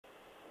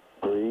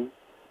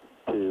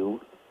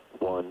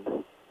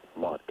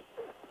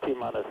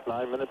minus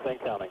 9 minutes and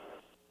counting.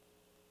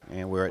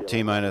 And we're at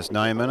T-minus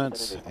 9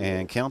 minutes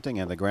and counting,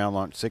 and the ground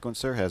launch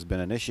sequencer has been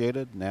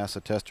initiated.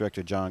 NASA Test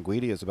Director John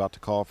Guidi is about to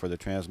call for the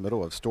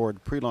transmittal of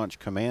stored pre-launch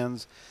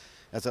commands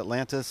as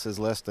Atlantis is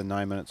less than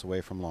 9 minutes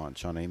away from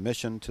launch on a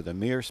mission to the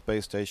Mir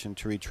space station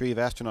to retrieve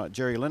astronaut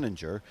Jerry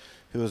Linenger,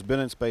 who has been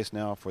in space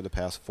now for the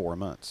past 4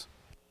 months.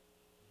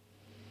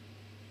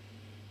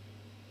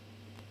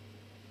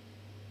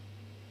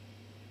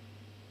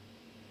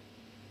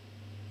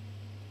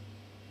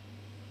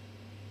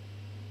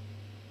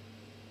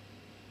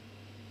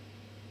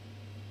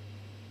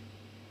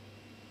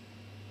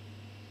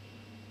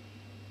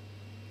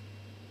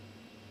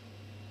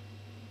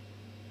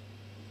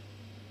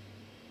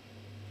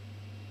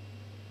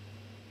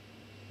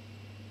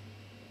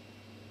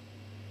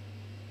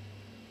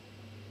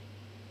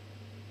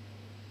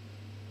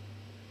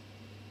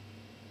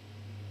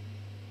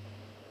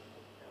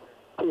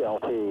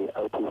 TLT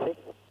OTC.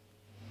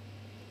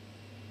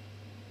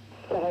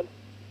 Go ahead.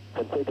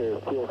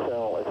 Configure fuel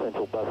cell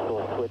essential bus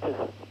source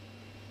switches.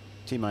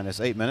 T-minus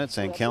 8 minutes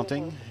and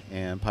counting,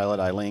 and pilot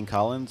Eileen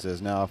Collins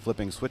is now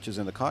flipping switches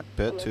in the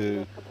cockpit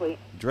to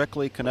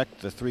directly connect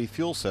the 3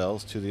 fuel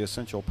cells to the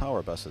essential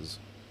power buses.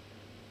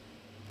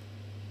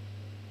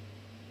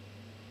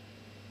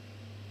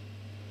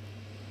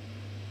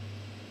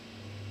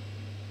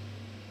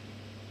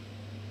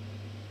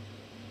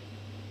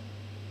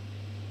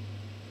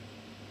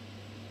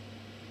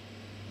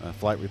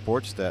 Flight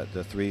reports that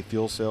the 3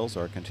 fuel cells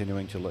are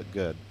continuing to look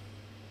good.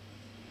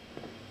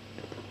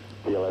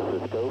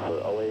 VLS is go for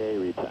OAA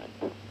retract.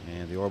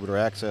 And the orbiter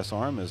access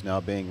arm is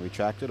now being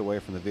retracted away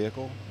from the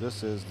vehicle.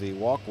 This is the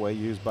walkway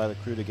used by the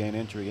crew to gain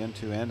entry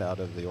into and out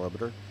of the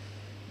orbiter,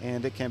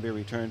 and it can be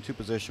returned to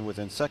position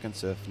within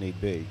seconds if need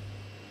be.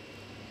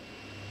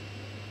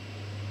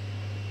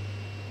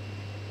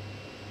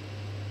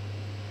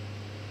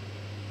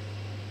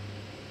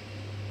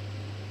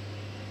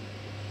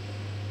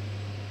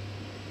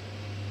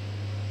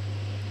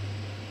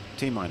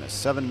 T-minus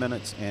 7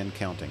 minutes and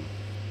counting.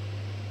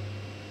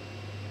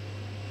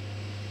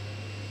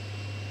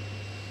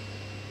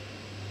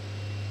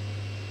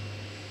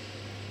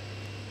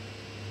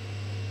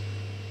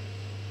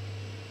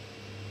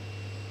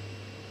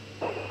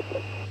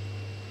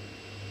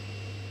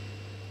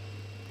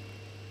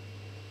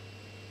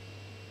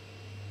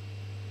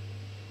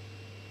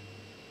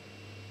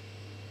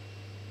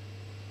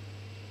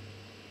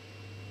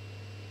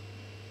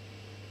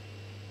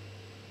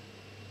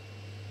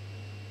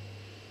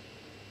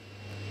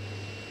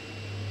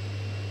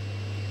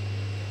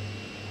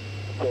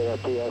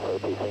 STS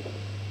OTC.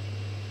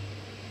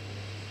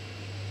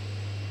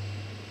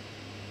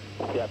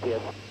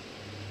 CIPS.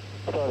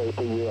 Start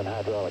APU and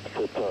hydraulic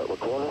should start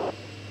recorder.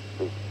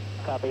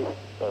 Copy.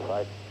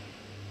 Verified.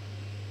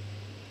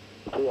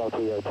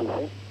 TLT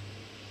OTC.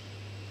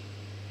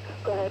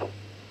 Go ahead.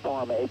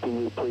 Form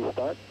APU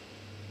pre-start.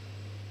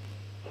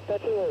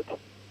 That's it.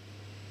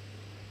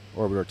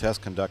 Orbiter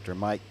test conductor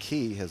Mike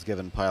Key has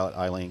given pilot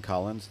Eileen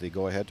Collins the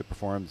go-ahead to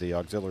perform the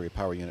auxiliary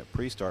power unit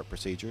pre-start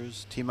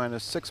procedures,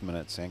 T-minus 6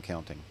 minutes and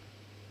counting.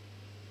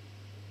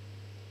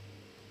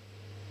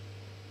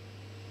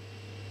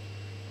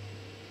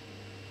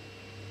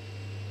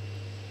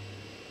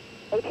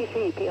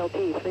 OTC,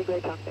 PLT, 3 gray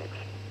cockpits.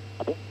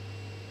 Okay.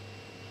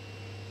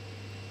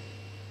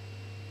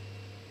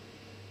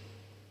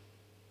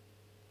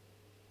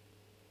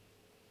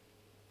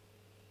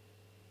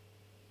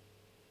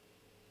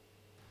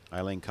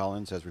 Eileen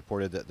Collins has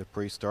reported that the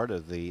pre-start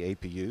of the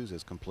APUs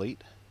is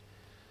complete.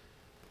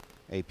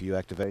 APU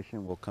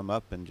activation will come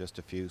up in just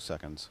a few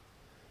seconds.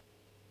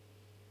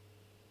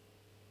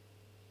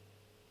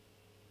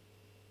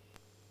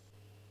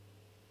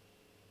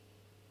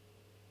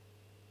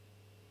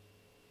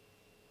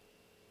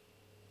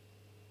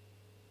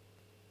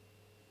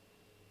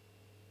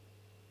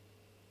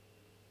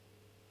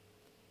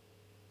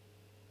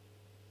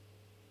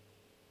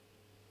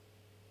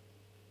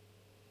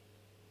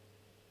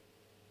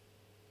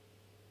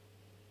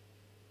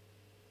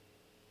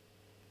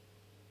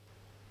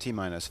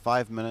 T-minus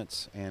 5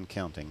 minutes and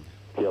counting.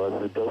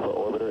 TLS is go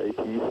for orbiter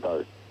APU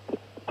start.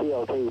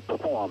 TLT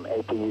perform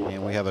APU.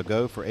 And we have a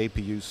go for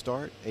APU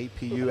start.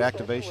 APU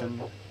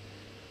activation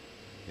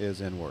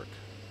is in work.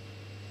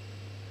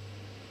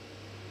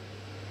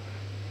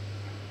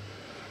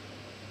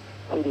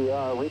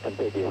 CDR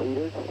reconfigure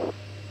heaters.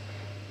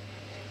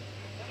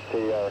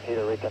 CDR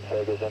heater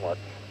reconfig is in work.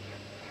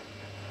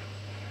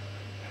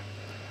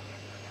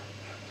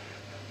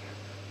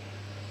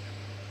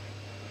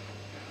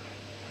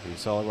 The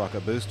solid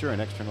rocket booster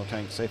and external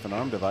tank safe and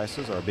arm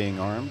devices are being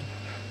armed.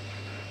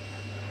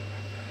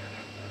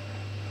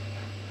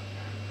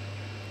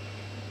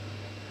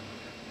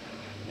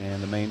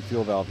 And the main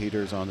fuel valve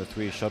heaters on the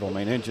 3 shuttle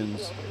main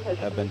engines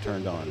have been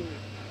turned on.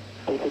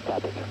 Basic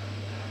copy.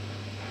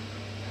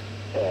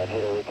 And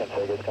heater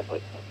reconfig is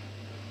complete.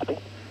 Copy.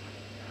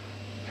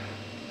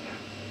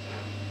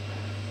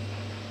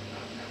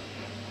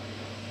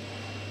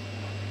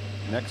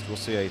 Next, we'll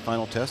see a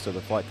final test of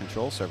the flight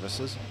control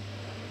surfaces.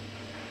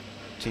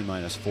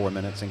 T-minus 4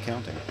 minutes and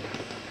counting.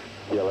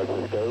 Yeah, let's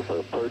just go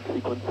for third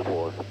sequence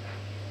 4.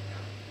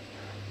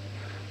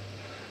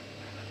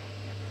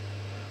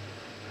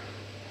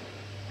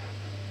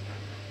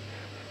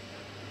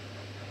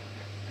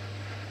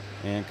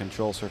 And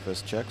control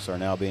surface checks are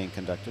now being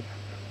conducted.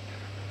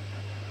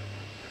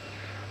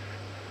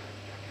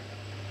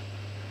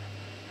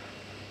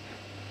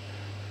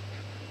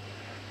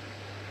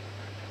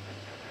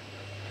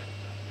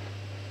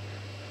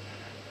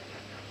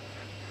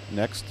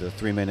 Next, the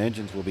 3 main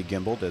engines will be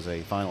gimbaled as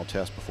a final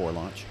test before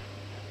launch.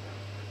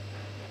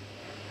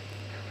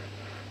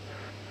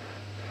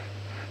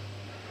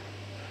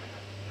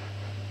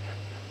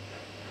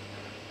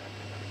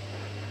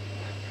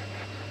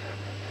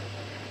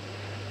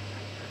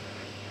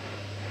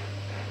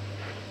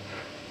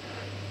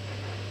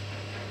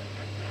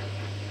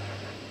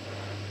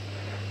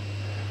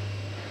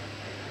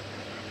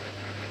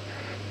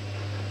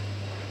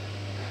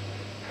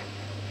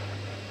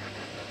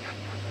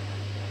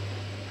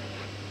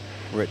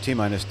 We're at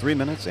T-minus 3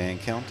 minutes and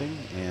counting,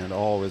 and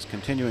all is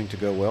continuing to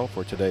go well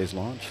for today's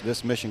launch.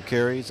 This mission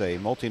carries a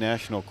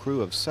multinational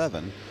crew of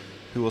 7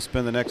 who will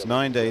spend the next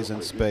 9 days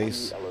in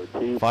space,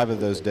 5 of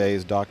those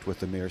days docked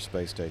with the Mir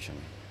space station.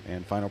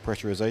 And final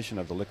pressurization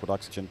of the liquid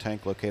oxygen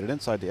tank located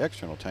inside the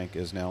external tank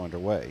is now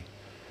underway.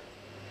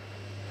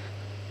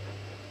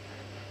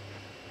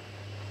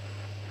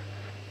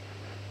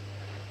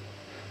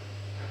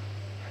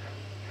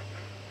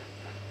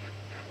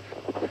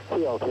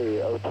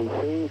 TLT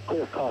OTC,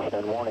 clear caution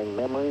and warning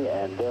memory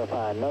and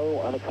verify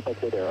no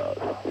unexpected errors.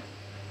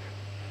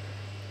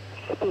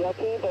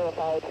 TLT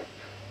verified.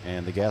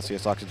 And the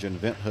gaseous oxygen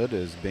vent hood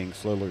is being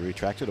slowly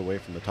retracted away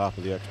from the top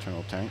of the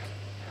external tank.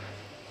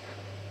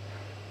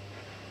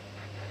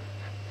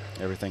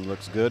 Everything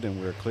looks good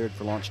and we're cleared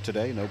for launch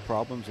today. No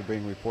problems are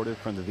being reported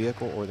from the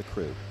vehicle or the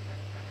crew.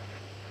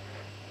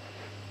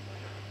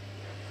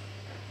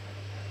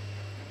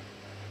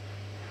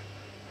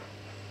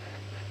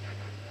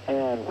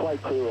 And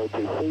flight crew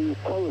OTC,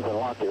 close and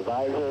lock your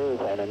visors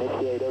and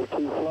initiate O2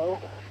 flow.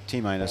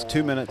 T-minus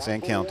 2 minutes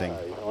and counting.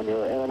 On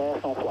your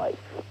international flights.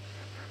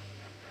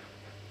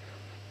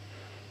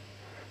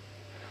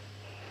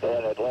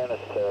 And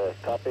Atlantis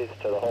copies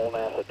to the whole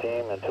NASA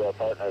team and to our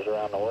partners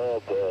around the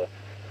world.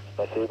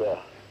 Спасибо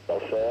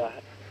большое.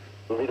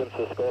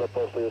 Увидимся скоро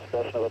после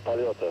успешного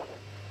полета.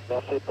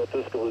 Merci pour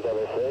tout ce que vous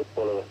avez fait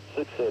pour le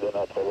succès de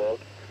notre vol.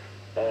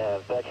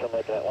 And thanks for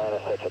making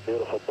Atlantis such a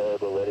beautiful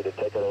bird. We're ready to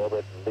take it to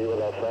orbit and be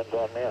with our friends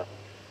on Mir.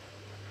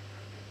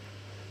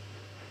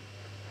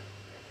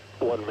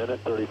 1 minute,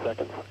 30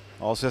 seconds.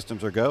 All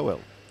systems are go.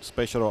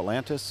 Space Shuttle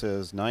Atlantis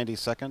is 90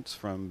 seconds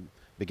from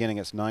beginning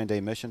its 9-day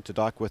mission to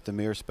dock with the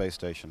Mir space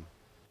station.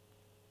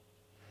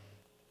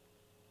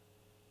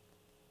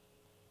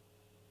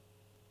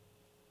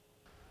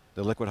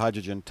 The liquid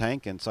hydrogen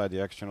tank inside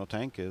the external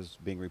tank is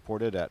being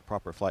reported at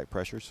proper flight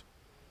pressures.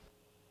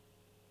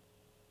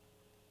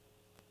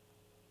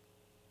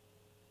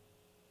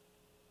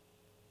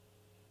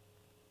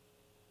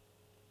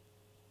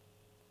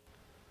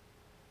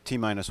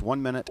 T-minus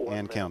 1 minute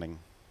and counting.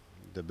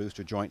 The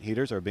booster joint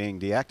heaters are being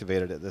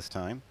deactivated at this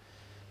time,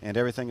 and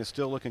everything is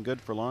still looking good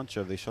for launch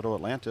of the Shuttle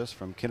Atlantis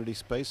from Kennedy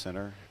Space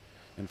Center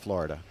in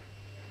Florida.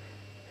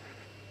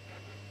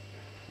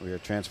 We are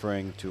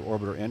transferring to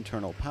orbiter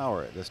internal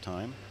power at this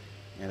time,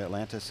 and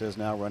Atlantis is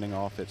now running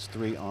off its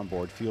 3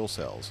 onboard fuel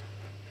cells.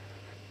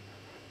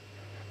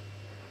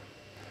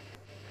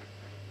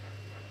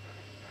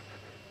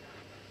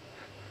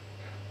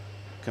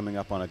 Coming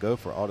up on a go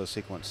for auto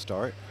sequence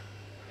start.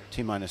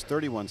 T-minus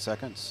 31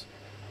 seconds.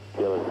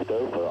 Yeah, let's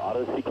go for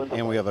auto sequence.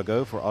 And we have a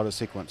go for auto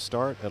sequence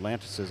start.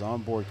 Atlantis's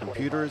onboard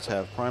computers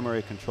have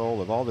primary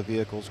control of all the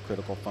vehicle's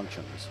critical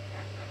functions.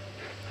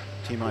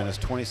 T-minus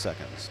 20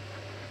 seconds.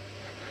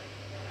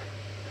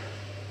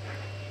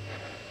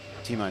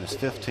 T-minus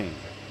 15.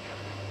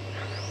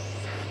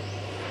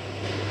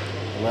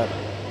 11,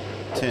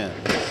 10,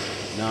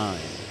 9,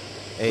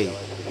 8,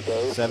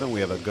 7.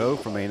 We have a go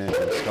for main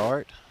engine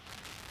start.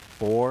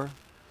 4,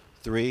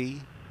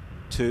 3,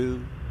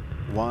 2,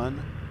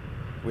 1.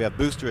 We have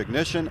booster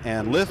ignition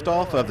and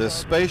liftoff of the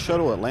Space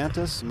Shuttle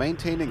Atlantis,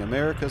 maintaining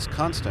America's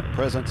constant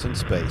presence in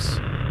space.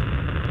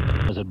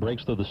 As it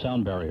breaks through the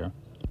sound barrier.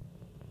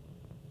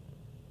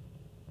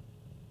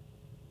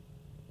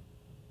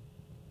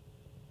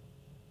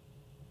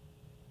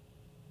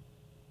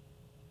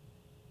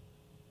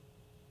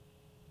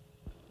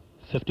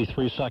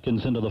 "53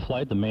 seconds into the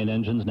flight, the main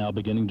engine's now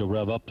beginning to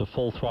rev up to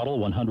full throttle,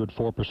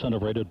 104%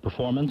 of rated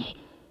performance.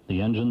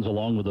 The engines,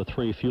 along with the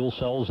 3 fuel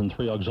cells and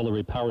 3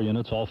 auxiliary power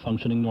units, all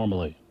functioning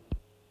normally.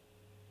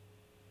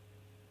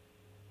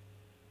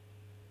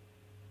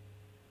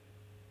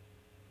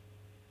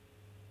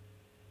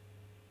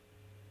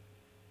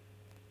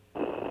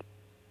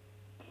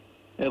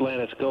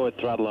 Atlantis, go at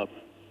throttle up.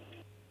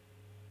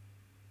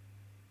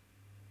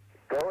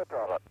 Go at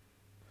throttle up.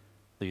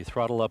 The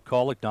throttle up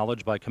call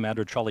acknowledged by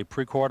Commander Charlie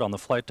Precourt on the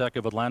flight deck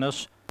of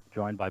Atlantis,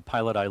 joined by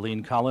pilot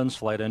Eileen Collins,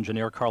 flight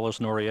engineer Carlos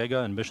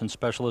Noriega, and mission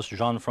specialist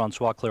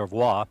Jean-Francois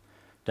Clairvoy.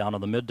 Down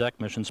on the middeck,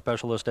 mission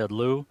specialist Ed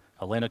Liu,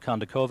 Elena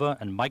Kondakova,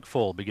 and Mike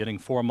Full beginning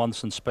 4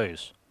 months in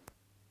space.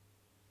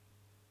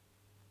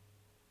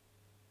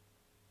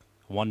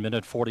 1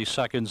 minute 40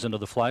 seconds into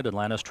the flight,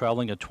 Atlantis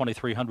traveling at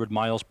 2,300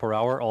 miles per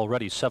hour,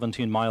 already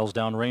 17 miles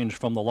downrange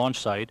from the launch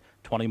site,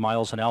 20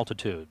 miles in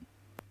altitude.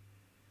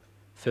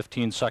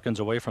 15 seconds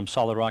away from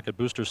solid rocket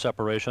booster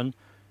separation.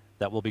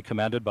 That will be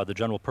commanded by the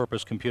general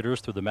purpose computers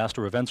through the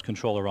master events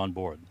controller on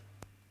board.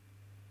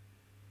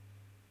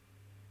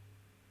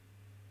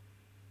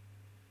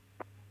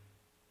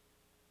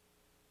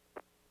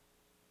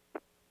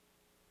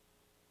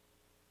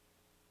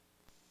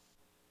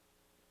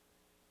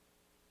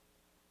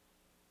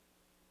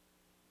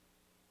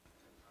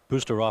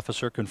 Booster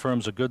officer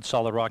confirms a good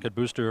solid rocket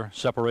booster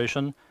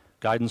separation.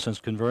 Guidance is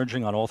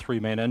converging on all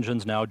 3 main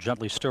engines, now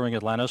gently steering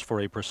Atlantis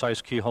for a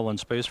precise keyhole in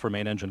space for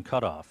main engine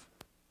cutoff.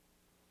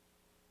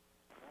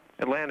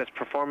 Atlantis,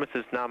 performance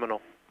is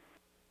nominal.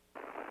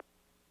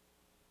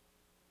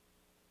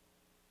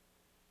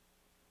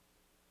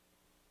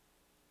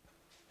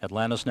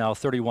 Atlantis now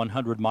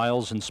 3,100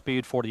 miles in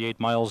speed, 48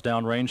 miles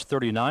downrange,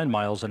 39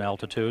 miles in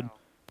altitude.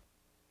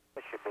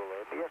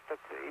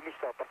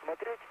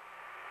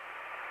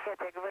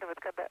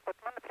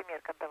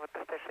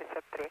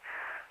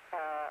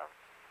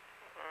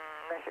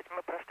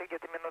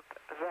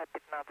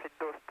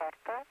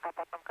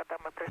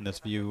 And this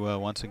view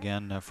once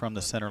again from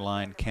the center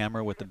line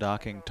camera with the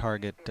docking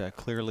target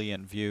clearly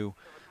in view.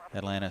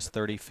 Atlantis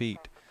 30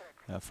 feet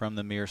from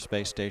the Mir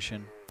space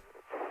station.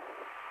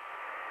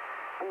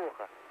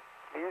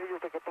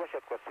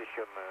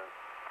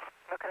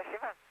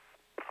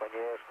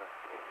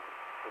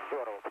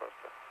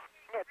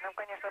 Нет, нам,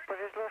 конечно,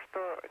 повезло, что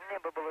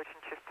небо было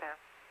очень чистое.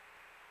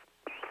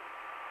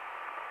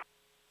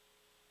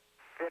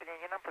 Вернее,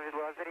 не нам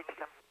повезло, а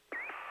зрителям.